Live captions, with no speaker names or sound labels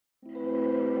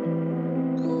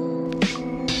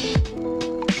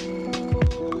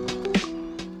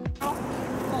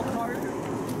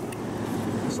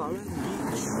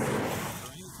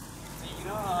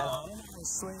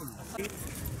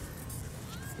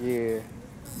Yeah.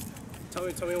 Tell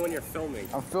me when you're filming.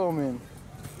 I'm filming.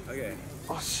 Okay.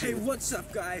 Oh, shit. Hey, what's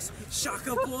up, guys?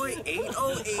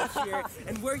 xXshakaboi808 here,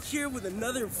 and we're here with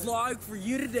another vlog for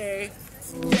you today.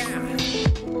 Yeah.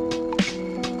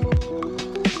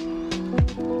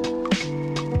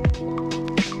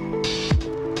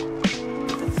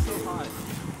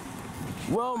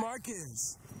 Well,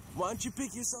 Marcus, why don't you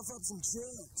pick yourself up some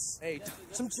chicks? Hey,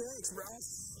 some chicks, bro.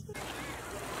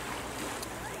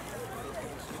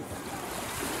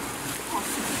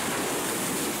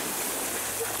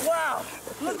 Wow,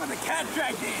 look what the cat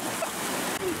dragged in.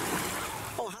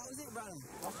 Oh, how is it, brother?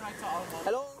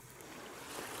 Hello?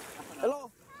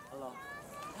 Hello? Hello.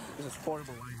 This is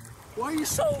horrible right here. Why are you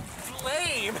so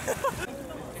lame?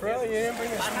 Bro, you didn't bring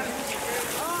your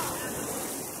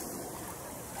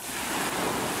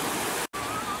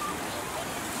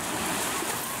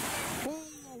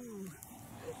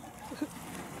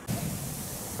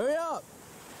Hurry up!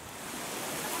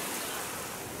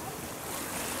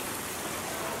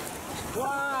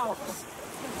 Wow!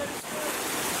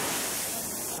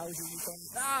 How's your weekend?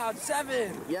 Ah,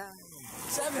 7! Yeah.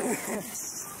 7!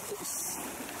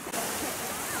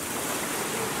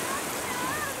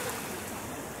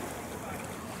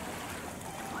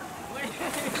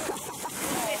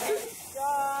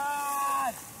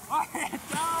 God! Oh my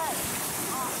God!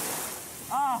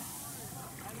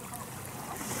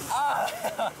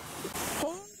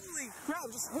 Holy crap,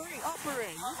 just hurry up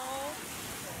already.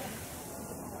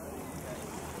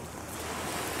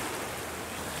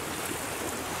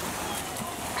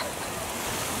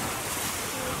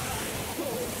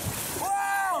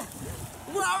 Whoa!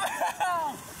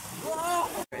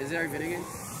 Whoa! Is there a video game?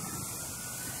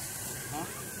 Huh?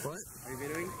 What? Are you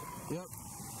videoing? Yep.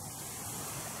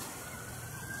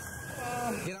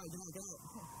 Get out.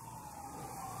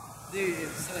 Dude,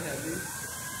 it's so heavy.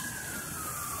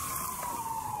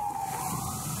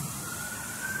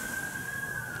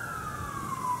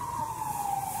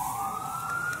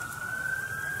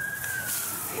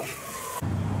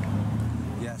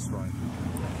 Yes, right.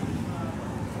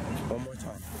 One more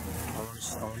time. I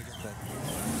want to get that.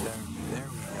 There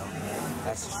we go.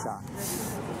 That's the shot.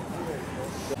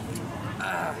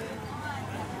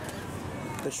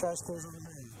 The shot goes over there.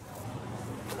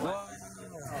 Whoa!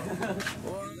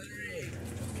 Whoa!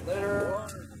 Literally.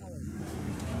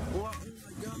 Whoa! Oh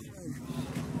my God!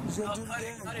 He's gonna do it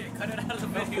again. Cut it out of the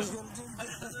video. He's gonna do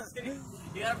it.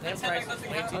 You gotta pretend like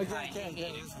something way too tight.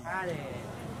 Okay. Got it.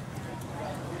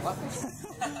 What?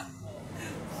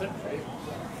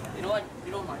 You know what?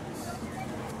 You don't mind.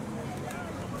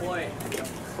 Boy.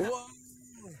 Whoa!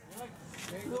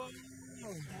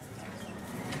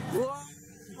 Whoa!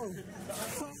 Whoa!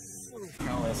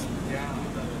 Yeah.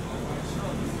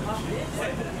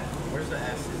 Where's the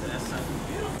S? Is the S something?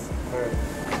 Alright.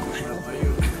 How are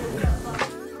you?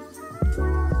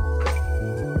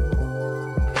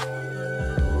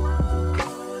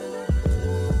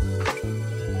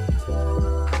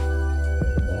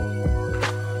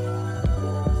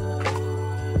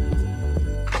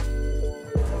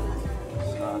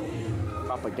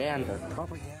 Propaganda.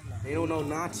 They don't know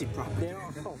Nazi propaganda.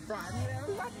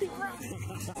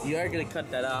 You are gonna cut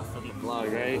that off from the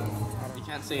vlog, right? You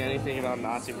can't say anything about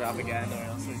Nazi propaganda or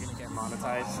else we're gonna get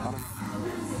monetized.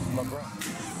 My bro.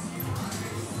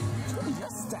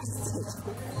 Yes, that's it.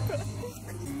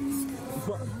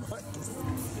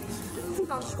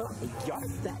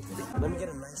 Let me get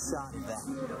a nice shot of that.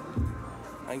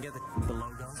 I can get the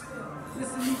logo.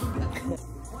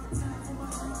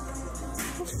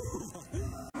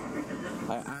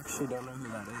 I actually don't know who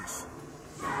that is.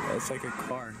 It's like a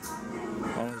car.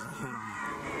 That has a hood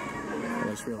on it.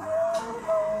 That's really weird.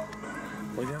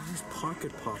 Like, they have these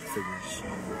pocket pop figures.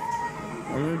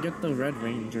 I'm gonna get the Red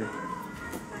Ranger.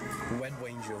 The Red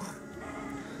Ranger.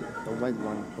 The red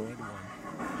one. The red one.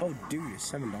 Oh, dude,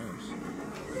 it's $7.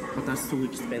 But that's too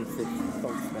expensive. So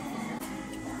expensive.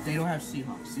 They don't have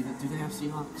Seahawks. Do they have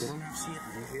Seahawks? They don't have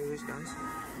Seahawks. Do you hear this, guys?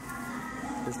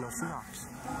 There's no Seahawks.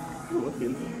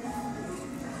 Looking.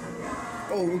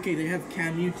 Oh, okay, they have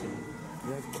Cam Newton.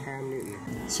 They have Cam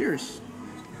Newton. Serious?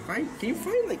 Can you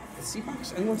find, like, the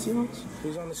Seahawks? Anyone Seahawks?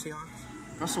 Who's on the Seahawks?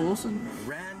 Russell Wilson?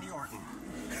 Randy Orton.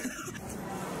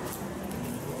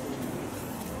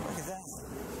 Look at that.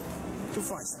 Too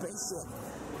far, spaceship.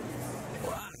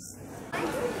 Wow. I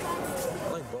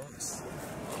like bugs.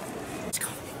 Let's go.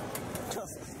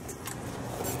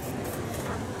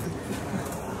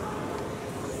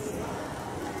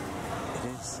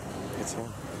 It's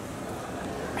him.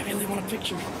 I really want a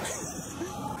picture.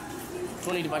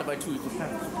 20 divided by 2 equals 10.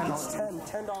 It's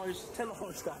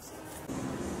 $10, guys.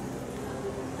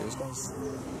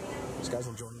 These guys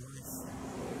enjoying life.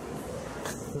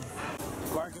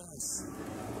 Marcus,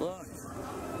 look.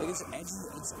 Look,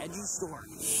 it's edgy store.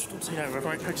 Shh, don't say that,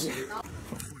 Marcus.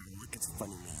 Look, it's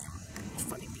funny, man. It's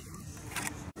funny, man.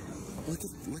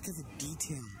 Look at the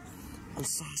detail on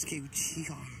Sasuke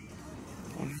Uchiha.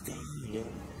 Oh my god. Yeah.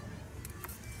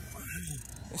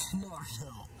 It's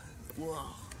Naruto.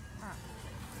 Whoa.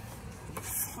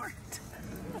 Fart.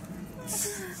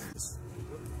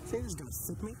 Think it's gonna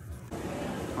fit me?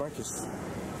 Marcus.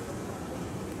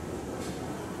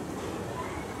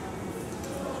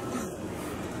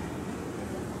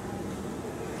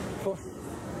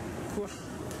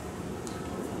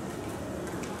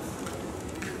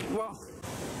 Whoa.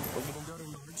 We're gonna go to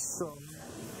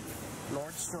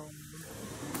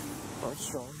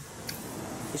Nordstrom.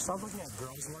 You stop looking at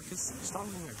girls, Marcus. Stop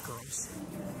looking at girls.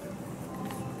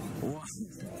 What?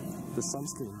 The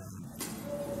sunscreen, man.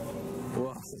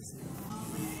 What?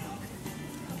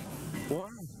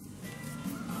 What?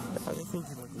 I think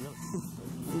you look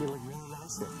really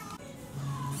nice there.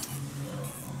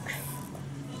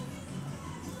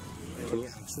 Can you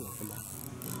actually open that?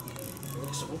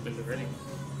 It's open already.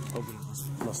 Open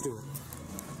it. Let's do it.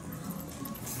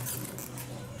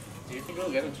 Do you think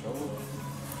I'll get in trouble?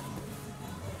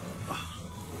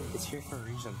 It's here for a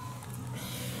reason.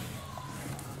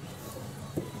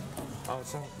 Oh,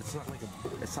 it's not like a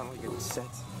set. I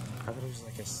thought it was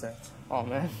like a set. Oh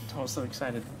man, I was so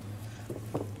excited.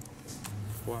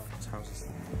 Wow, it's houses.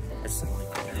 It's not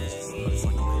like houses, but it's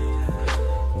like a